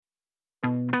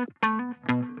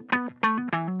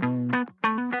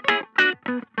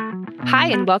Hi,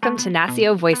 and welcome to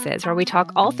NASCIO Voices, where we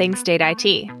talk all things state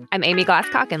IT. I'm Amy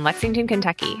Glasscock in Lexington,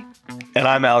 Kentucky. And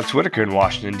I'm Alex Whitaker in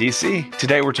Washington, D.C.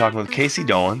 Today we're talking with Casey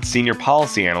Dolan, Senior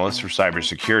Policy Analyst for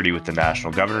Cybersecurity with the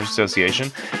National Governors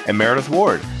Association, and Meredith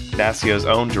Ward, NASCIO's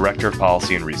own Director of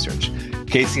Policy and Research.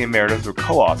 Casey and Meredith were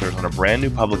co-authors on a brand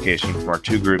new publication from our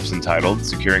two groups entitled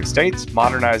Securing States,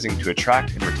 Modernizing to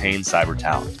Attract and Retain Cyber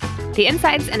Talent. The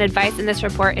insights and advice in this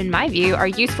report, in my view, are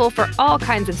useful for all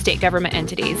kinds of state government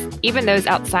entities, even those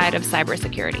outside of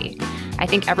cybersecurity. I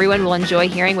think everyone will enjoy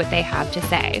hearing what they have to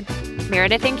say.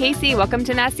 Meredith and Casey, welcome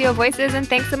to NASCIO Voices, and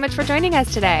thanks so much for joining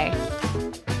us today.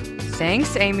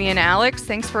 Thanks, Amy and Alex.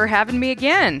 Thanks for having me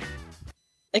again.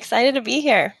 Excited to be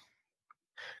here.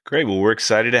 Great. Well, we're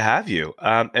excited to have you.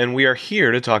 And we are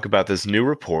here to talk about this new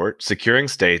report, Securing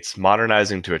States,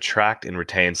 Modernizing to Attract and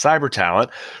Retain Cyber Talent,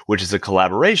 which is a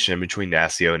collaboration between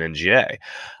NASCIO and NGA.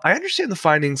 I understand the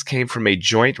findings came from a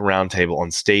joint roundtable on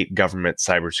state government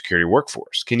cybersecurity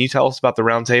workforce. Can you tell us about the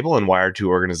roundtable and why our two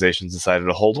organizations decided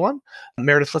to hold one?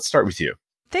 Meredith, let's start with you.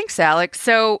 Thanks, Alex.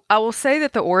 So I will say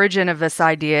that the origin of this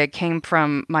idea came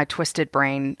from my twisted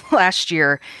brain last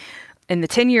year. In the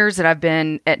 10 years that I've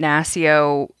been at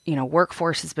NASCIO,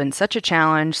 workforce has been such a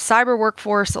challenge. Cyber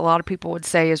workforce, a lot of people would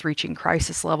say, is reaching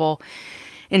crisis level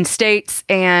in states.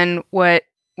 And what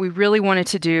we really wanted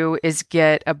to do is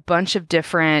get a bunch of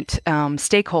different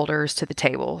stakeholders to the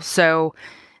table. So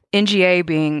NGA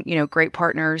being, great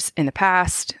partners in the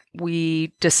past,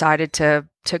 we decided to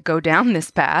go down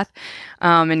this path.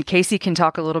 And Casey can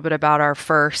talk a little bit about our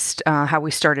first, how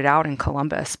we started out in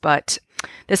Columbus. But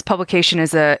this publication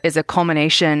is a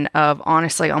culmination of,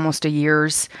 honestly, almost a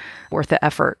year's worth of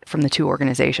effort from the two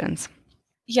organizations.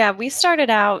 Yeah, we started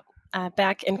out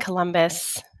back in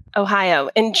Columbus,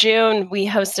 Ohio. In June, we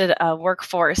hosted a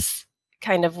workforce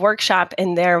kind of workshop,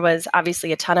 and there was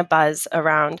obviously a ton of buzz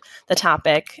around the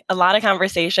topic. A lot of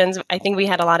conversations. I think we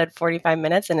had allotted 45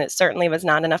 minutes, and it certainly was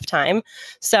not enough time.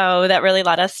 So that really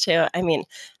led us to,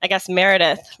 I guess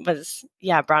Meredith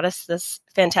brought us this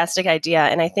fantastic idea.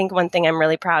 And I think one thing I'm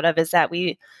really proud of is that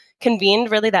we convened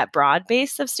really that broad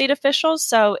base of state officials.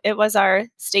 So it was our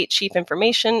state chief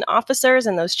information officers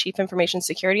and those chief information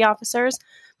security officers,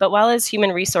 but well as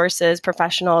human resources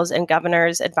professionals and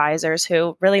governors, advisors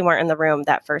who really weren't in the room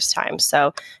that first time.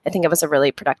 So I think it was a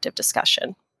really productive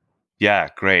discussion. Yeah,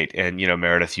 great. And,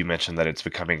 Meredith, you mentioned that it's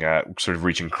becoming sort of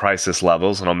reaching crisis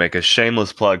levels. And I'll make a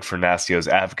shameless plug for NASCIO's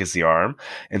advocacy arm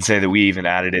and say that we even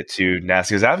added it to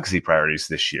NASCIO's advocacy priorities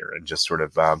this year and just sort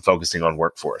of focusing on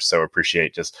workforce. So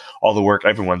appreciate just all the work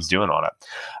everyone's doing on it.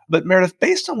 But Meredith,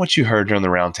 based on what you heard during the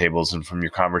roundtables and from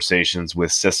your conversations with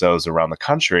CISOs around the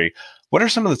country, what are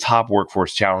some of the top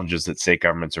workforce challenges that state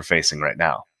governments are facing right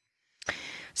now?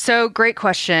 So great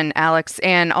question, Alex.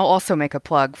 And I'll also make a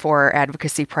plug for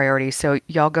advocacy priorities. So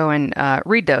y'all go and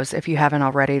read those if you haven't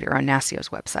already. They're on NASCIO's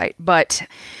website. But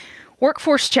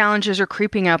workforce challenges are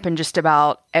creeping up in just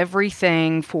about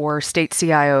everything for state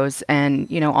CIOs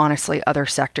and, honestly, other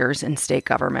sectors in state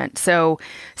government. So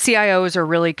CIOs are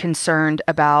really concerned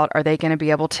about, are they going to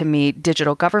be able to meet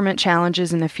digital government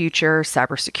challenges in the future,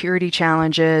 cybersecurity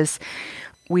challenges?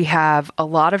 We have a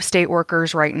lot of state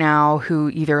workers right now who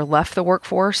either left the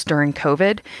workforce during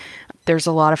COVID. There's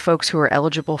a lot of folks who are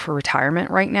eligible for retirement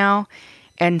right now.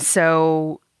 And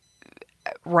so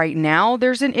right now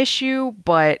there's an issue,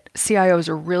 but CIOs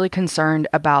are really concerned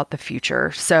about the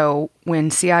future. So when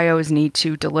CIOs need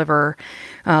to deliver,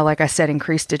 like I said,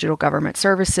 increased digital government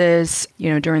services,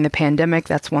 during the pandemic,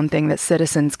 that's one thing that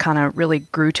citizens kind of really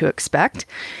grew to expect.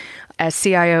 As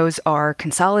CIOs are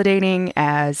consolidating,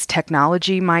 as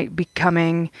technology might be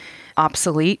becoming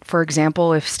obsolete, for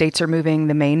example, if states are moving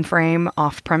the mainframe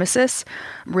off premises,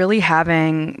 really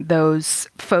having those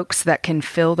folks that can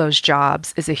fill those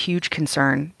jobs is a huge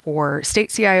concern for state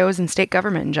CIOs and state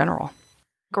government in general.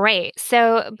 Great.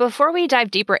 So before we dive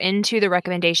deeper into the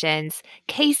recommendations,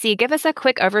 Casey, give us a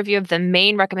quick overview of the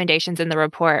main recommendations in the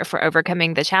report for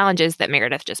overcoming the challenges that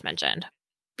Meredith just mentioned.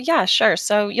 Yeah, sure.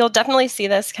 So you'll definitely see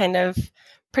this kind of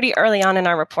pretty early on in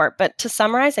our report. But to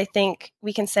summarize, I think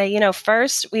we can say,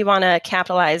 first, we want to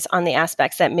capitalize on the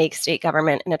aspects that make state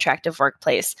government an attractive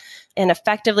workplace and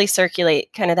effectively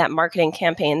circulate kind of that marketing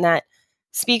campaign that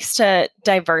speaks to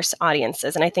diverse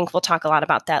audiences. And I think we'll talk a lot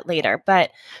about that later.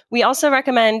 But we also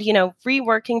recommend,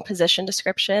 reworking position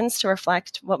descriptions to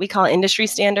reflect what we call industry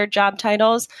standard job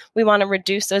titles. We want to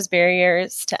reduce those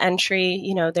barriers to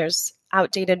entry. There's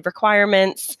outdated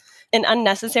requirements and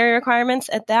unnecessary requirements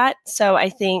at that. So I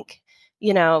think,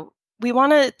 we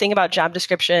want to think about job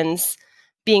descriptions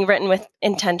being written with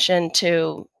intention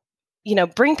to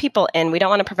bring people in. We don't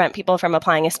want to prevent people from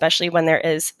applying, especially when there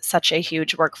is such a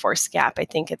huge workforce gap. I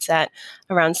think it's at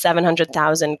around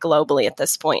 700,000 globally at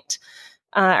this point.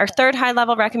 Our third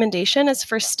high-level recommendation is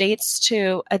for states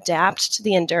to adapt to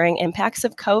the enduring impacts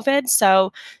of COVID.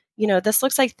 So, this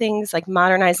looks like things like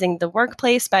modernizing the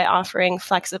workplace by offering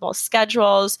flexible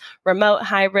schedules, remote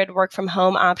hybrid work from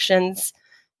home options.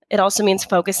 It also means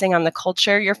focusing on the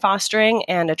culture you're fostering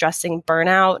and addressing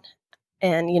burnout.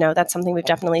 And, that's something we've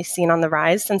definitely seen on the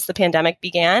rise since the pandemic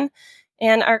began.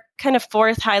 And our kind of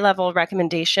fourth high-level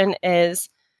recommendation is,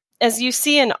 as you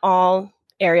see in all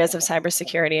areas of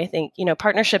cybersecurity, I think,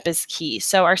 partnership is key.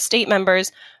 So our state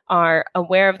members are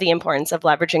aware of the importance of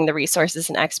leveraging the resources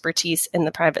and expertise in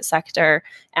the private sector,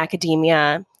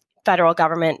 academia, federal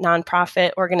government,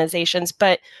 nonprofit organizations,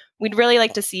 but we'd really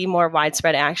like to see more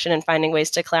widespread action in finding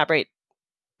ways to collaborate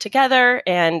together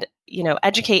and,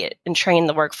 educate and train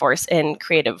the workforce in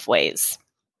creative ways.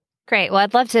 Great. Well,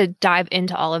 I'd love to dive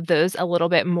into all of those a little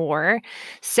bit more.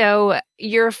 So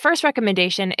your first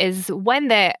recommendation is one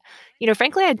that,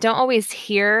 frankly, I don't always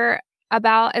hear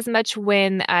about as much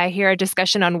when I hear a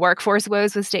discussion on workforce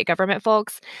woes with state government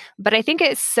folks, but I think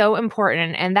it's so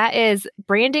important, and that is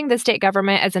branding the state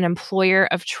government as an employer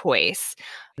of choice.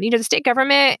 The state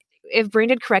government, if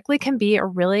branded correctly, can be a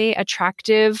really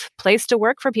attractive place to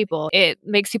work for people. It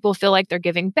makes people feel like they're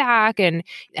giving back and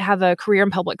have a career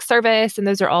in public service. And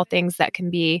those are all things that can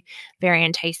be very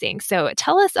enticing. So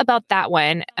tell us about that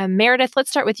one. Meredith, let's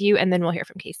start with you, and then we'll hear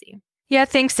from Casey. Yeah,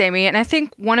 thanks, Amy. And I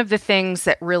think one of the things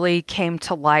that really came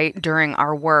to light during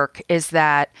our work is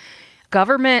that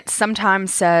government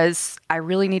sometimes says, we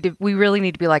really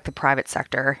need to be like the private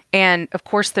sector. And of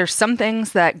course, there's some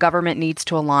things that government needs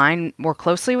to align more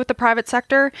closely with the private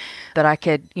sector that I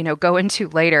could, go into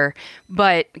later.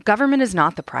 But government is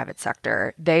not the private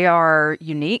sector. They are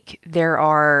unique. There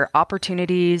are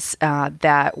opportunities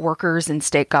that workers in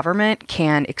state government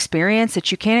can experience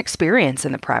that you can't experience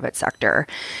in the private sector.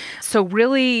 So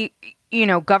really,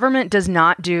 government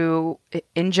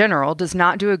in general, does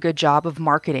not do a good job of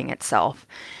marketing itself.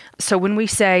 So when we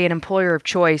say an employer of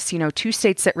choice, two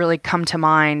states that really come to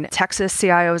mind, Texas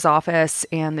CIO's office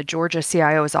and the Georgia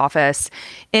CIO's office,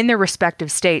 in their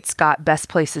respective states, got best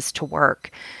places to work.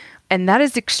 And that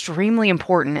is extremely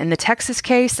important. In the Texas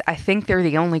case, I think they're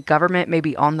the only government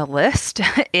maybe on the list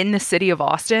in the city of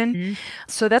Austin. Mm-hmm.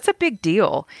 So that's a big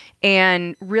deal.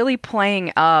 And really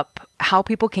playing up how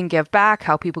people can give back,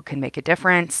 how people can make a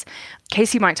difference.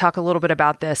 Casey might talk a little bit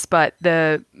about this, but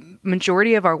the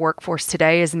majority of our workforce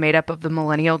today is made up of the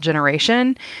millennial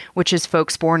generation, which is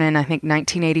folks born in, I think,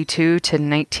 1982 to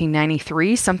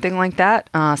 1993, something like that.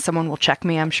 Someone will check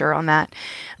me, I'm sure, on that.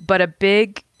 But a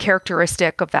big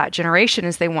characteristic of that generation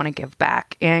is they want to give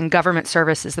back, and government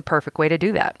service is the perfect way to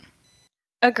do that.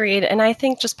 Agreed. And I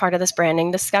think just part of this branding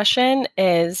discussion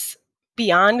is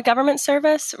beyond government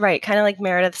service, right? Kind of like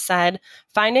Meredith said,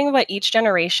 finding what each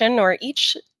generation or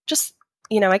each just,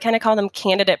 I kind of call them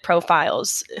candidate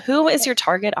profiles. Who is your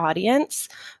target audience?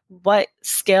 What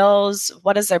skills?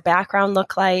 What does their background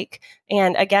look like?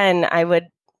 And again, I would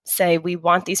say we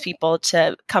want these people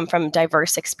to come from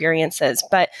diverse experiences,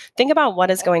 but think about what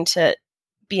is going to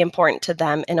be important to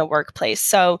them in a workplace.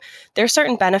 So there's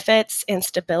certain benefits and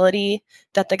stability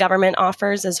that the government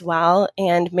offers as well.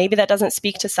 And maybe that doesn't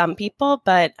speak to some people,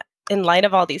 but in light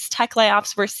of all these tech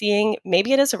layoffs we're seeing,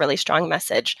 maybe it is a really strong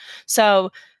message.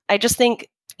 So I just think,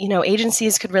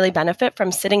 agencies could really benefit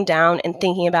from sitting down and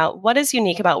thinking about what is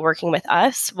unique about working with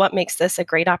us, what makes this a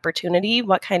great opportunity,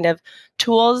 what kind of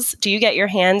tools do you get your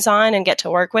hands on and get to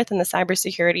work with in the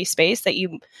cybersecurity space that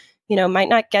you might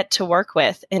not get to work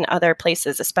with in other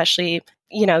places, especially,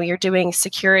 you're doing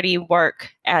security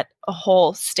work at a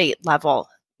whole state level.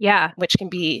 Yeah. Which can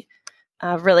be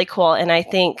really cool. And I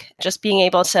think just being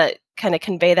able to kind of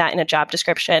convey that in a job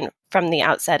description from the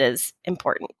outset is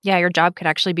important. Yeah, your job could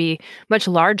actually be much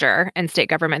larger in state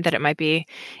government than it might be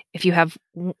if you have,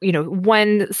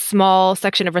 one small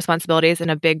section of responsibilities in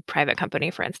a big private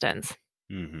company, for instance.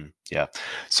 Mm-hmm. Yeah.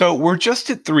 So we're just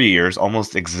at 3 years,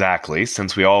 almost exactly,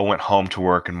 since we all went home to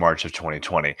work in March of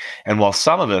 2020. And while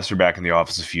some of us are back in the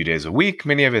office a few days a week,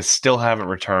 many of us still haven't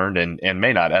returned and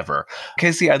may not ever.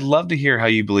 Casey, I'd love to hear how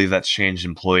you believe that's changed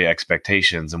employee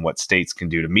expectations and what states can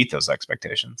do to meet those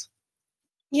expectations.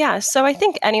 Yeah, so I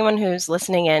think anyone who's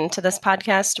listening in to this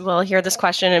podcast will hear this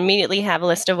question and immediately have a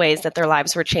list of ways that their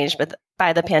lives were changed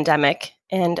by the pandemic,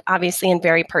 and obviously in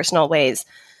very personal ways.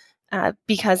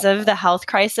 Because of the health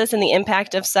crisis and the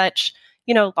impact of such,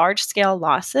 large-scale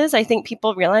losses, I think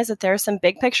people realize that there are some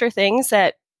big picture things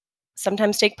that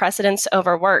sometimes take precedence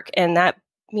over work, and that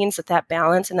means that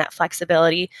balance and that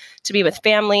flexibility to be with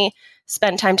family,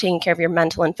 spend time taking care of your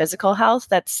mental and physical health,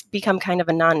 that's become kind of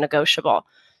a non-negotiable.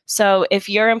 So if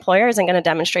your employer isn't going to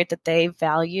demonstrate that they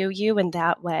value you in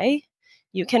that way,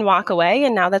 you can walk away.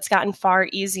 And now that's gotten far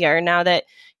easier. Now that,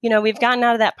 we've gotten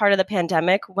out of that part of the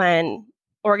pandemic when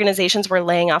organizations were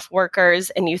laying off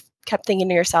workers and you kept thinking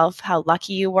to yourself how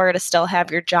lucky you were to still have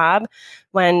your job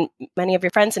when many of your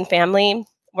friends and family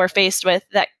were faced with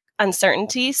that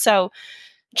uncertainty. So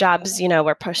jobs,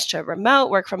 were pushed to a remote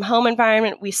work from home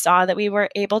environment. We saw that we were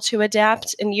able to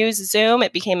adapt and use Zoom.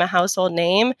 It became a household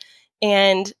name.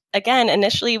 And again,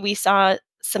 initially we saw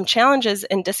some challenges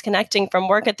in disconnecting from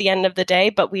work at the end of the day,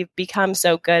 but we've become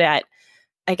so good at,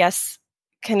 I guess,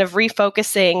 kind of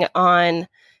refocusing on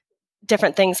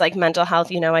different things like mental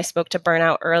health. I spoke to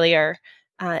burnout earlier,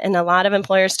 and a lot of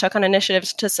employers took on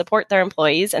initiatives to support their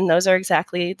employees, and those are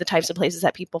exactly the types of places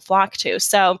that people flock to.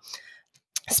 So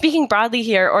speaking broadly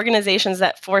here, organizations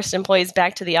that forced employees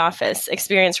back to the office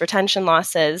experience retention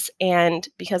losses, and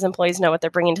because employees know what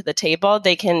they're bringing to the table,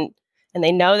 they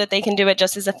know that they can do it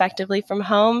just as effectively from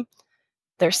home.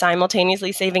 They're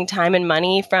simultaneously saving time and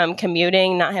money from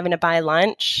commuting, not having to buy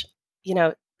lunch.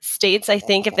 States, I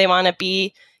think, if they want to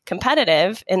be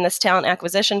competitive in this talent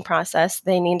acquisition process,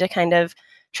 they need to kind of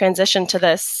transition to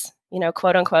this,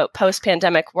 quote unquote,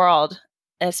 post-pandemic world,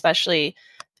 especially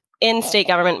in state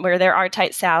government where there are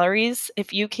tight salaries.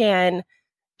 If you can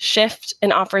shift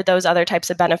and offer those other types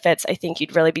of benefits, I think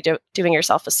you'd really be doing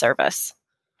yourself a service.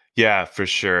 Yeah, for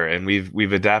sure. And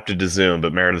we've adapted to Zoom,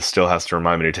 but Meredith still has to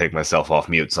remind me to take myself off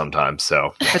mute sometimes.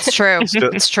 So it's true.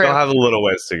 It's true. Still have a little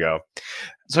ways to go.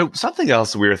 So something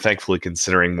else we are thankfully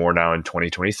considering more now in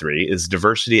 2023 is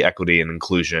diversity, equity, and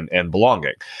inclusion and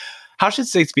belonging. How should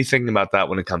states be thinking about that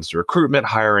when it comes to recruitment,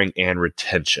 hiring, and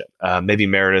retention? Maybe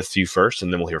Meredith, you first,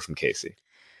 and then we'll hear from Casey.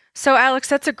 So, Alex,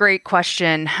 that's a great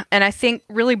question. And I think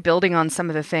really building on some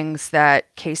of the things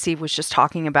that Casey was just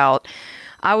talking about,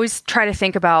 I always try to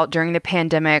think about during the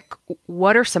pandemic,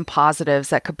 what are some positives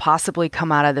that could possibly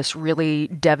come out of this really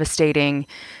devastating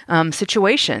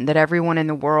situation that everyone in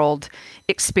the world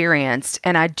experienced.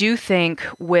 And I do think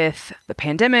with the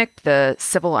pandemic, the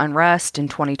civil unrest in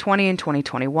 2020 and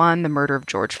 2021, the murder of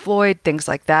George Floyd, things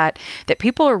like that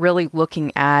people are really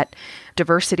looking at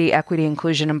diversity, equity,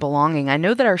 inclusion, and belonging. I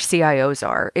know that our CIOs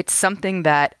are. It's something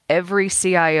that every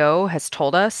CIO has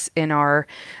told us in our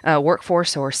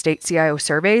workforce or state CIO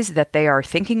surveys that they are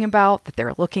thinking about, that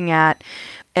they're looking at.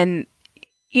 And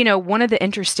one of the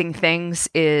interesting things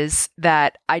is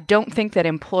that I don't think that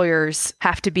employers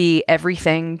have to be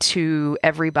everything to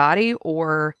everybody,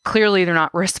 or clearly they're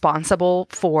not responsible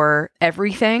for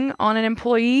everything on an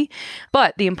employee.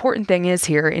 But the important thing is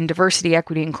here in diversity,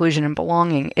 equity, inclusion, and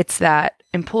belonging, it's that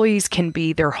employees can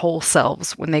be their whole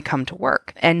selves when they come to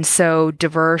work. And so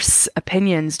diverse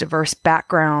opinions, diverse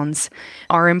backgrounds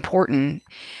are important.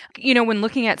 When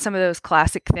looking at some of those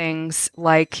classic things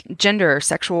like gender,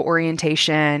 sexual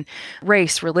orientation,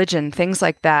 race, religion, things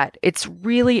like that, it's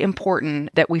really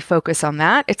important that we focus on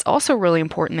that. It's also really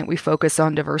important that we focus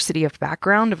on diversity of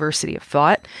background, diversity of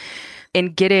thought,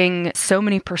 and getting so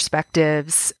many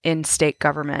perspectives in state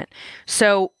government.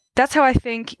 So that's how I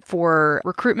think for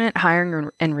recruitment, hiring,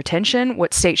 and retention,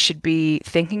 what states should be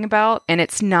thinking about. And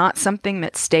it's not something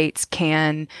that states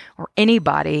can, or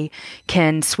anybody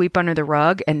can sweep under the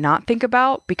rug and not think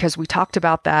about, because we talked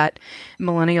about that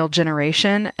millennial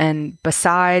generation. And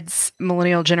besides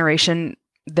millennial generation,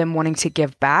 them wanting to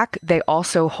give back, they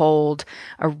also hold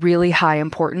a really high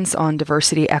importance on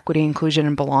diversity, equity, inclusion,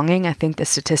 and belonging. I think the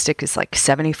statistic is like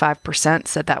 75%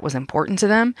 said that was important to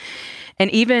them. And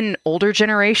even older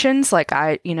generations, like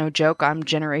I joke, I'm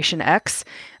Generation X.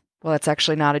 Well, that's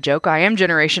actually not a joke. I am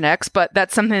Generation X, but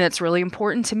that's something that's really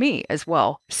important to me as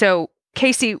well. So,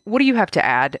 Casey, what do you have to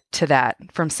add to that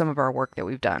from some of our work that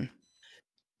we've done?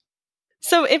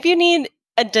 So if you need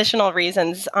additional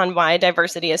reasons on why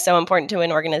diversity is so important to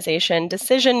an organization,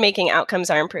 decision-making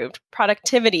outcomes are improved,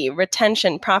 productivity,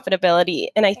 retention, profitability.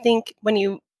 And I think when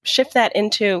you shift that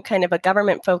into kind of a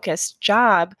government-focused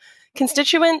job,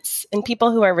 constituents and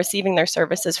people who are receiving their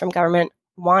services from government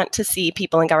want to see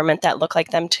people in government that look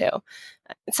like them too.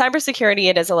 Cybersecurity,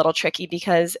 it is a little tricky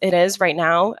because it is right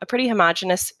now a pretty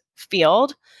homogenous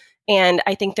field. And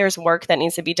I think there's work that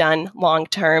needs to be done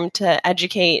long-term to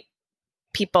educate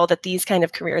people that these kind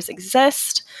of careers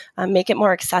exist, make it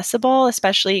more accessible,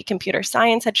 especially computer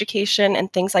science education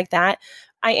and things like that.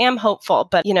 I am hopeful,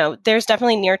 but there's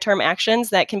definitely near-term actions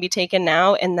that can be taken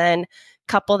now, and then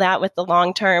couple that with the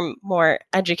long-term, more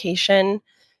education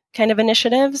kind of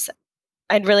initiatives.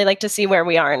 I'd really like to see where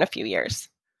we are in a few years.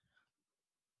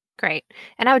 Great.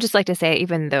 And I would just like to say,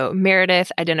 even though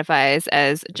Meredith identifies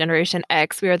as Generation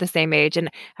X, we are the same age. And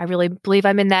I really believe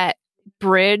I'm in that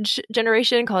bridge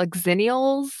generation called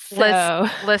Xennials. So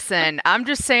Listen, I'm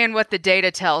just saying what the data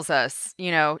tells us.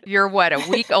 You're what,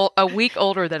 a week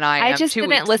older than I am. I just 2 didn't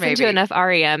weeks, listen maybe. to enough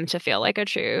REM to feel like a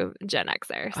true Gen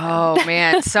Xer. So. Oh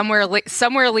man, somewhere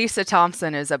Lisa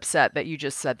Thompson is upset that you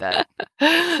just said that.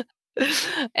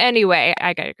 Anyway,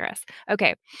 I digress.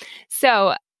 Okay,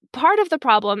 so part of the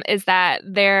problem is that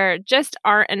there just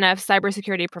aren't enough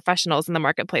cybersecurity professionals in the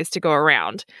marketplace to go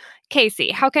around.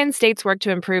 Casey, how can states work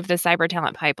to improve the cyber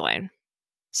talent pipeline?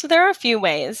 So there are a few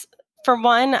ways. For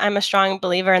one, I'm a strong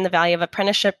believer in the value of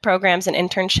apprenticeship programs and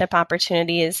internship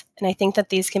opportunities, and I think that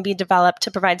these can be developed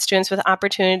to provide students with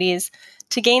opportunities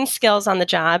to gain skills on the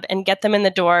job and get them in the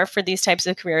door for these types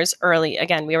of careers early.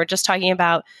 Again, we were just talking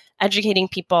about educating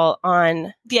people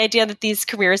on the idea that these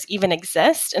careers even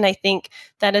exist, and I think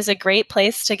that is a great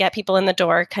place to get people in the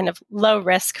door, kind of low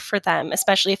risk for them,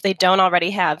 especially if they don't already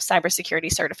have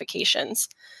cybersecurity certifications.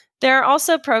 There are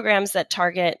also programs that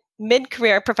target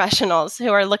mid-career professionals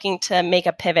who are looking to make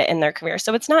a pivot in their career.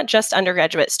 So it's not just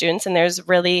undergraduate students, and there's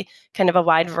really kind of a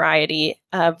wide variety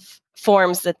of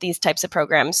forms that these types of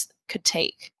programs could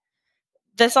take.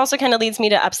 This also kind of leads me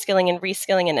to upskilling and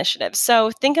reskilling initiatives. So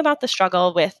think about the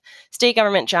struggle with state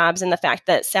government jobs and the fact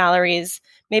that salaries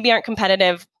maybe aren't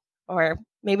competitive, or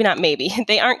maybe not maybe,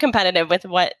 they aren't competitive with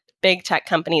what big tech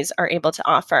companies are able to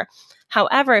offer.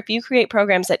 However, if you create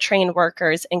programs that train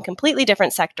workers in completely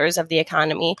different sectors of the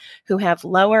economy who have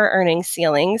lower earning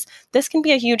ceilings, this can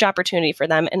be a huge opportunity for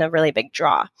them and a really big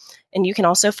draw. And you can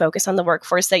also focus on the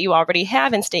workforce that you already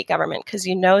have in state government, because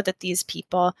you know that these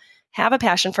people have a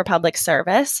passion for public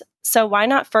service. So why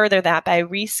not further that by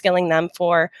reskilling them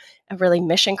for a really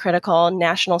mission critical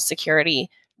national security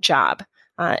job?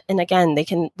 And again, they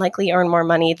can likely earn more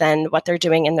money than what they're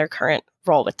doing in their current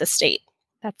role with the state.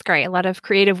 That's great. A lot of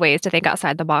creative ways to think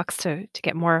outside the box to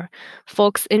get more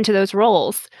folks into those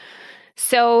roles.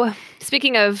 So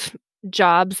speaking of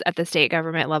jobs at the state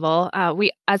government level,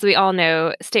 as we all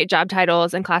know, state job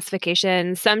titles and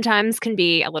classifications sometimes can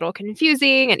be a little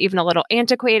confusing and even a little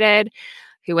antiquated.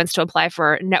 Who wants to apply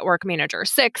for Network Manager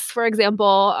 6, for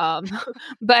example?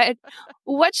 But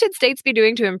what should states be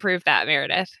doing to improve that,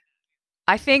 Meredith?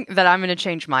 I think that I'm going to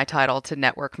change my title to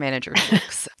Network Manager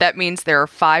 6. That means there are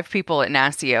 5 people at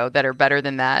NASCIO that are better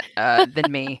than that,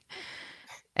 than me.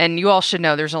 And you all should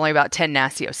know there's only about 10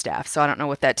 NASCIO staff, so I don't know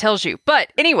what that tells you.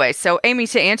 But anyway, so Amy,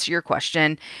 to answer your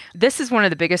question, this is one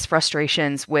of the biggest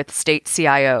frustrations with state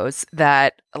CIOs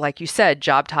that, like you said,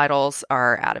 job titles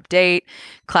are out of date.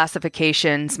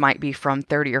 Classifications might be from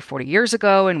 30 or 40 years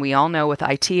ago. And we all know with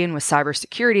IT and with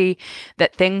cybersecurity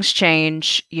that things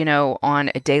change,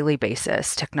 on a daily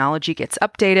basis. Technology gets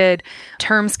updated,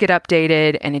 terms get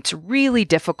updated, and it's really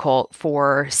difficult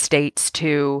for states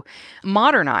to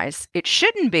modernize. It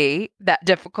shouldn't be that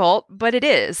difficult, but it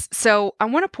is. So I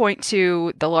want to point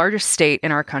to the largest state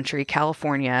in our country,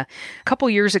 California. A couple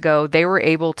years ago, they were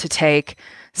able to take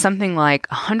something like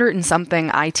 100 and something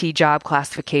IT job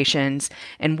classifications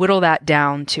and whittle that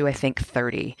down to, I think,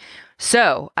 30.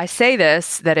 So I say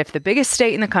this, that if the biggest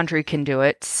state in the country can do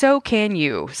it, so can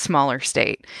you, smaller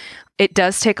state. It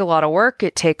does take a lot of work.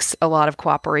 It takes a lot of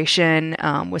cooperation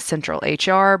with central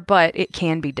HR, but it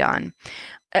can be done.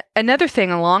 Another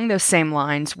thing along those same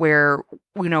lines where,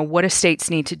 what do states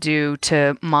need to do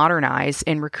to modernize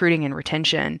in recruiting and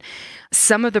retention?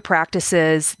 Some of the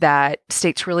practices that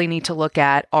states really need to look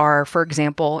at are, for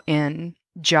example, in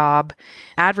job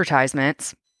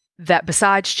advertisements, that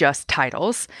besides just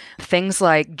titles, things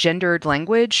like gendered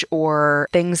language or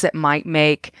things that might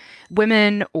make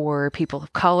women or people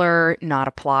of color not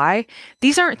apply.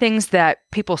 These aren't things that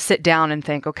people sit down and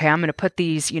think, okay, I'm going to put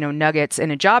these, nuggets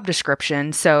in a job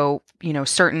description so,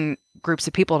 certain groups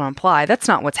of people don't apply. That's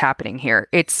not what's happening here.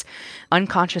 It's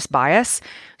unconscious bias.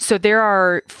 So there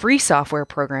are free software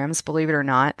programs, believe it or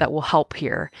not, that will help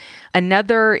here.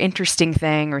 Another interesting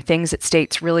thing, or things that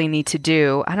states really need to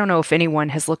do, I don't know if anyone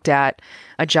has looked at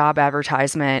a job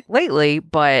advertisement lately,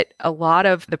 but a lot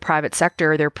of the private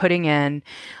sector, they're putting in,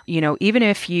 even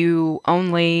if you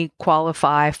only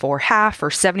qualify for half or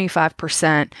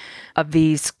 75% of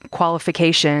these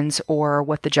qualifications or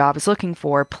what the job is looking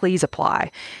for, please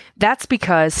apply. That's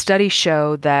because studies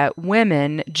show that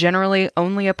women generally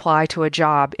only apply to a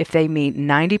job if they meet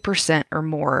 90% or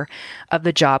more of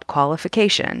the job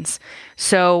qualifications.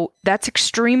 So that's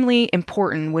extremely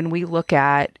important when we look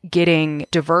at getting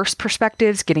diverse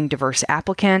perspectives, getting diverse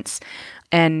applicants.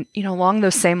 And, along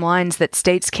those same lines, that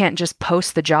states can't just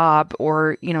post the job,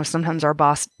 or, sometimes our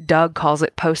boss, Doug, calls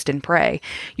it post and pray.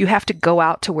 You have to go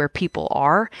out to where people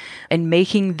are, and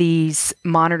making these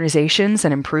modernizations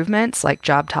and improvements like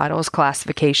job titles,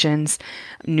 classifications,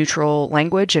 neutral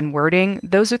language and wording.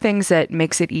 Those are things that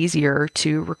makes it easier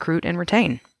to recruit and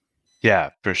retain.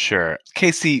 Yeah, for sure.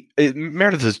 Casey,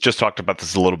 Meredith has just talked about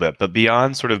this a little bit, but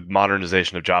beyond sort of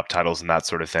modernization of job titles and that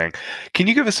sort of thing, can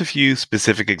you give us a few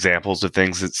specific examples of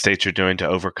things that states are doing to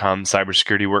overcome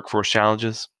cybersecurity workforce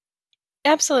challenges?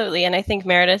 Absolutely. And I think,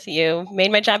 Meredith, you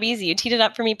made my job easy. You teed it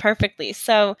up for me perfectly.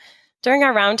 So during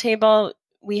our roundtable,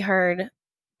 we heard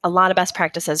a lot of best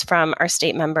practices from our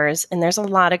state members, and there's a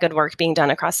lot of good work being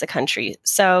done across the country.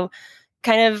 So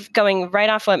kind of going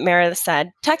right off what Meredith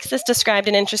said, Texas described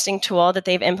an interesting tool that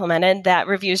they've implemented that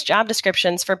reviews job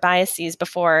descriptions for biases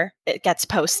before it gets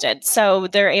posted. So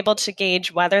they're able to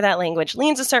gauge whether that language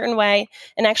leans a certain way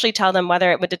and actually tell them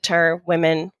whether it would deter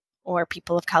women or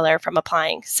people of color from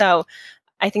applying. So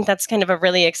I think that's kind of a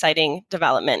really exciting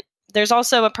development. There's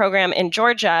also a program in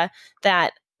Georgia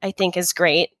that I think is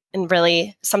great and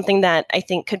really something that I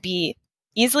think could be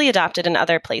easily adopted in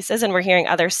other places. And we're hearing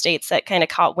other states that kind of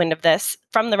caught wind of this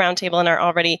from the roundtable and are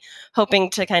already hoping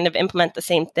to kind of implement the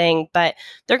same thing. But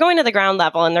they're going to the ground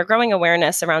level and they're growing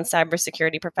awareness around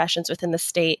cybersecurity professions within the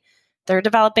state. They're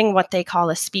developing what they call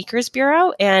a speakers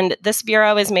bureau. And this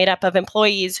bureau is made up of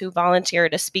employees who volunteer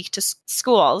to speak to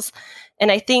schools.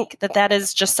 And I think that that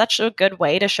is just such a good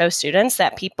way to show students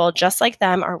that people just like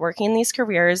them are working in these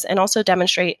careers, and also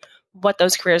demonstrate what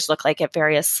those careers look like at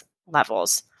various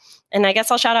levels. And I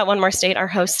guess I'll shout out one more state, our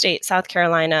host state, South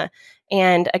Carolina.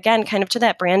 And again, kind of to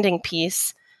that branding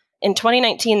piece, in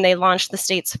 2019, they launched the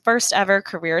state's first ever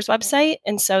careers website.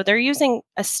 And so they're using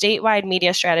a statewide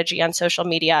media strategy on social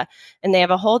media. And they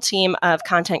have a whole team of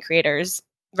content creators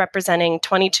representing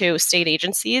 22 state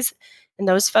agencies. And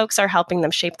those folks are helping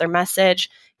them shape their message,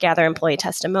 gather employee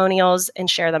testimonials, and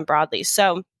share them broadly.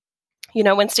 So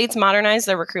when states modernize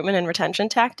their recruitment and retention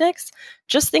tactics,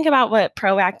 just think about what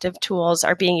proactive tools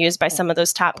are being used by some of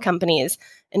those top companies.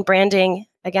 And branding,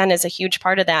 again, is a huge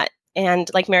part of that. And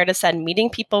like Meredith said, meeting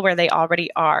people where they already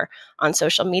are on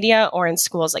social media or in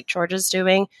schools like Georgia's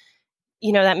doing,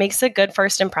 that makes a good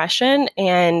first impression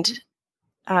and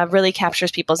really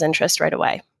captures people's interest right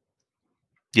away.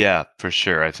 Yeah, for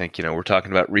sure. I think, we're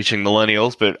talking about reaching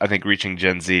millennials, but I think reaching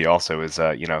Gen Z also is,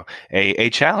 a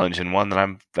challenge, and one that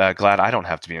I'm glad I don't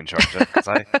have to be in charge of, because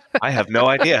I have no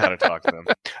idea how to talk to them.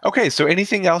 Okay, so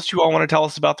anything else you all want to tell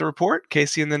us about the report,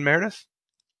 Casey and then Meredith?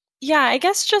 Yeah, I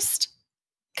guess just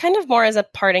kind of more as a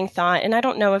parting thought, and I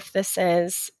don't know if this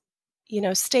is,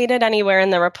 stated anywhere in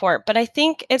the report, but I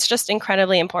think it's just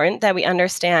incredibly important that we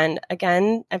understand,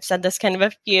 again, I've said this kind of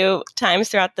a few times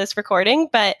throughout this recording,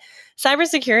 but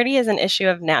cybersecurity is an issue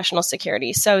of national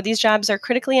security. So these jobs are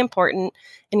critically important.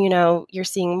 And, you're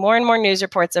seeing more and more news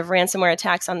reports of ransomware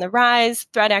attacks on the rise.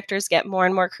 Threat actors get more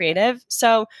and more creative.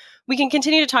 So we can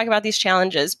continue to talk about these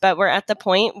challenges, but we're at the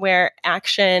point where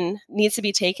action needs to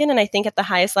be taken. And I think at the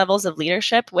highest levels of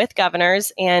leadership with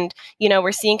governors, and,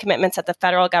 we're seeing commitments at the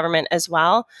federal government as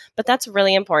well. But that's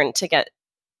really important to get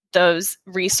those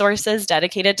resources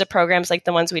dedicated to programs like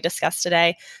the ones we discussed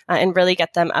today and really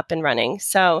get them up and running.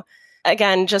 So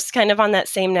again, just kind of on that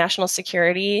same national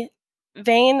security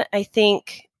vein, I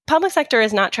think public sector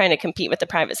is not trying to compete with the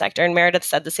private sector. And Meredith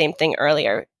said the same thing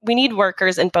earlier. We need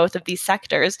workers in both of these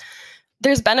sectors.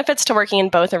 There's benefits to working in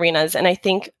both arenas. And I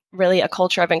think really a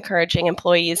culture of encouraging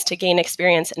employees to gain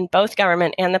experience in both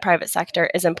government and the private sector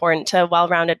is important to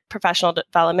well-rounded professional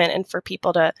development and for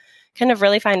people to kind of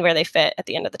really find where they fit at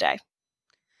the end of the day.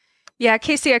 Yeah,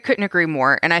 Casey, I couldn't agree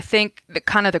more. And I think the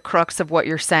crux of what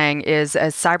you're saying is,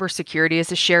 as cybersecurity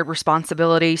is a shared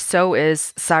responsibility, so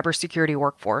is cybersecurity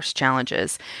workforce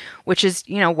challenges, which is,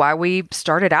 why we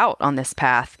started out on this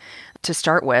path to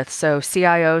start with. So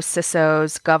CIOs,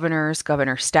 CISOs,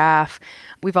 governor staff.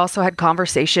 We've also had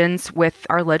conversations with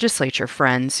our legislature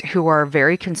friends who are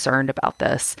very concerned about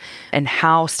this and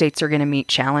how states are going to meet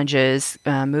challenges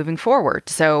moving forward.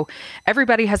 So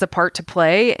everybody has a part to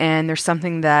play, and there's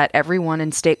something that everyone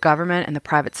in state government and the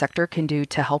private sector can do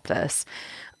to help this.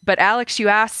 But Alex, you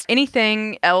asked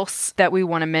anything else that we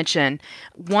want to mention.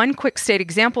 One quick state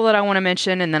example that I want to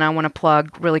mention, and then I want to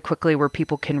plug really quickly where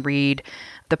people can read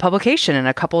the publication in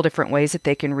a couple different ways that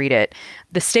they can read it.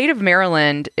 The state of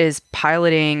Maryland is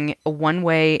piloting a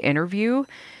one-way interview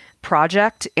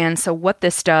project. And so what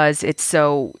this does, it's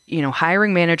so,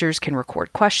 hiring managers can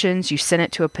record questions. You send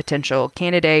it to a potential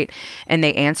candidate and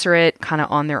they answer it kind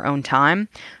of on their own time.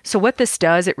 So what this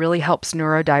does, it really helps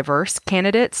neurodiverse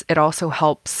candidates. It also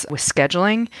helps with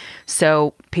scheduling.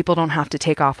 So people don't have to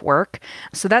take off work.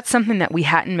 So that's something that we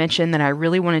hadn't mentioned that I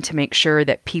really wanted to make sure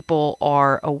that people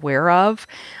are aware of,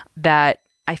 that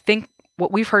I think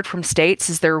what we've heard from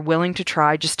states is they're willing to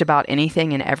try just about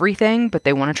anything and everything, but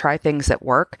they want to try things that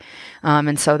work.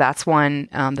 And so that's one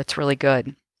that's really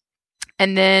good.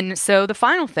 And then, so the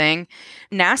final thing,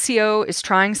 NASCIO is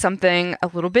trying something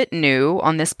a little bit new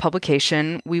on this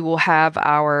publication. We will have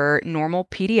our normal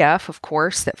PDF, of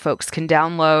course, that folks can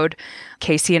download.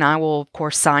 Casey and I will, of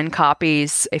course, sign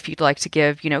copies if you'd like to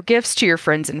give, gifts to your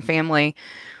friends and family.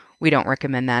 We don't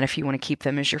recommend that if you want to keep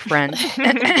them as your friend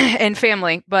and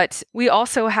family. But we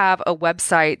also have a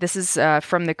website. This is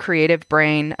from the creative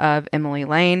brain of Emily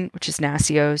Lane, which is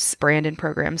NASCIO's brand and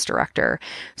programs director.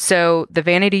 So the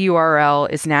vanity URL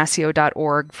is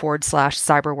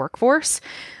nascio.org/cyberworkforce.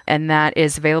 And that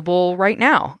is available right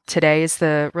now. Today is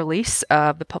the release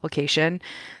of the publication.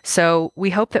 So we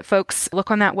hope that folks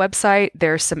look on that website.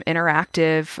 There's some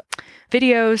interactive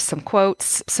videos, some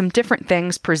quotes, some different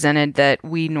things presented that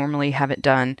we normally haven't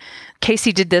done.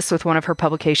 Casey did this with one of her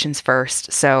publications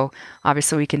first, so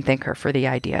obviously we can thank her for the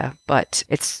idea, but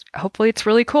hopefully it's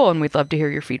really cool and we'd love to hear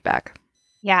your feedback.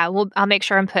 Yeah, I'll make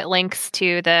sure and put links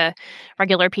to the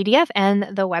regular PDF and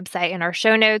the website in our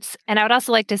show notes. And I would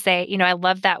also like to say, I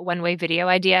love that one-way video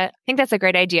idea. I think that's a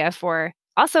great idea for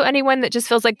also anyone that just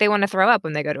feels like they want to throw up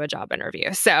when they go to a job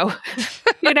interview. So,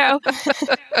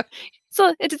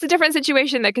 So it's a different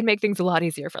situation that could make things a lot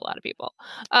easier for a lot of people.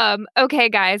 Okay,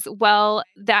 guys. Well,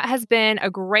 that has been a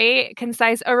great,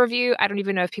 concise overview. I don't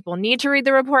even know if people need to read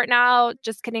the report now.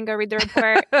 Just kidding. Go read the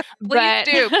report. Please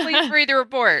do. Please read the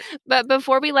report. But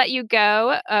before we let you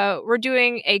go, we're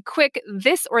doing a quick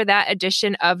this or that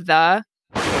edition of the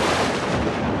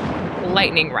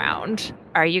lightning round.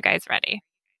 Are you guys ready?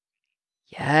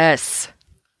 Yes.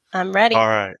 I'm ready. All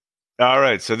right.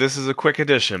 So this is a quick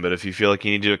edition, but if you feel like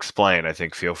you need to explain, I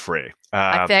think feel free.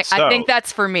 I think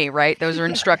that's for me, right? Those are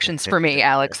instructions for me,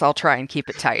 Alex. I'll try and keep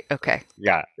it tight. Okay.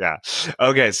 Yeah.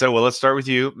 Okay. So let's start with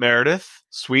you, Meredith.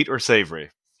 Sweet or savory?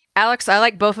 Alex, I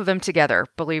like both of them together,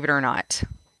 believe it or not.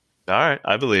 All right.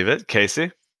 I believe it.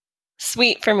 Casey?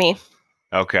 Sweet for me.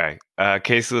 Okay.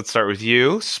 Casey, let's start with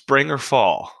you. Spring or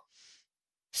fall?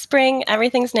 Spring.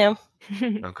 Everything's new.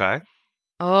 Okay.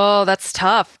 Oh, that's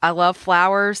tough. I love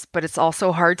flowers, but it's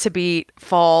also hard to beat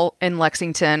fall in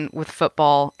Lexington with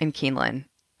football in Keeneland.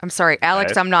 I'm sorry,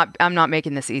 Alex. Right. I'm not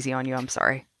making this easy on you. I'm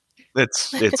sorry. It's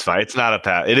fine. It's not a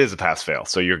pass. It is a pass fail,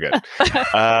 so you're good.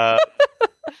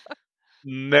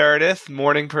 Meredith,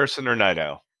 morning person or night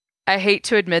owl? I hate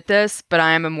to admit this, but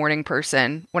I am a morning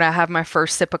person. When I have my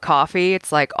first sip of coffee,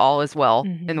 it's like all is well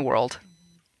in the world.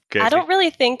 Casey? I don't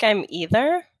really think I'm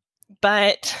either.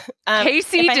 But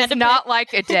Casey does not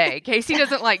like a day. Casey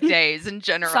doesn't like days in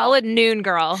general. Solid noon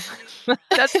girl.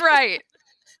 That's right.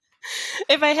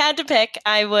 If I had to pick,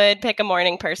 I would pick a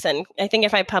morning person. I think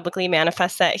if I publicly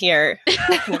manifest that here,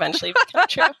 it can eventually become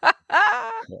true.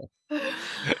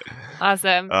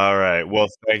 Awesome. All right. Well,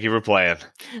 thank you for playing.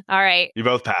 All right. You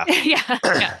both passed.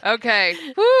 Yeah. Okay.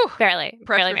 Woo. Barely.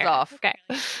 Pressure's off. Okay.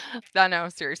 I know,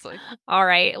 seriously. All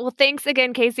right. Well, thanks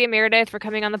again, Casey and Meredith, for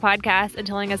coming on the podcast and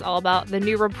telling us all about the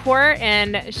new report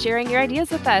and sharing your ideas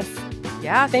with us.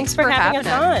 Yeah. Thanks for having us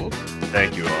on.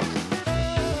 Thank you all.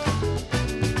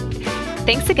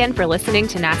 Thanks again for listening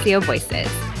to NASCIO Voices.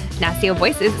 NASCIO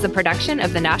Voices is a production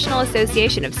of the National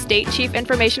Association of State Chief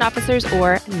Information Officers,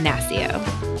 or NASCIO.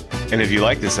 And if you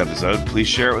like this episode, please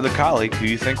share it with a colleague who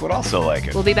you think would also like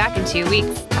it. We'll be back in 2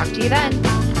 weeks. Talk to you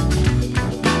then.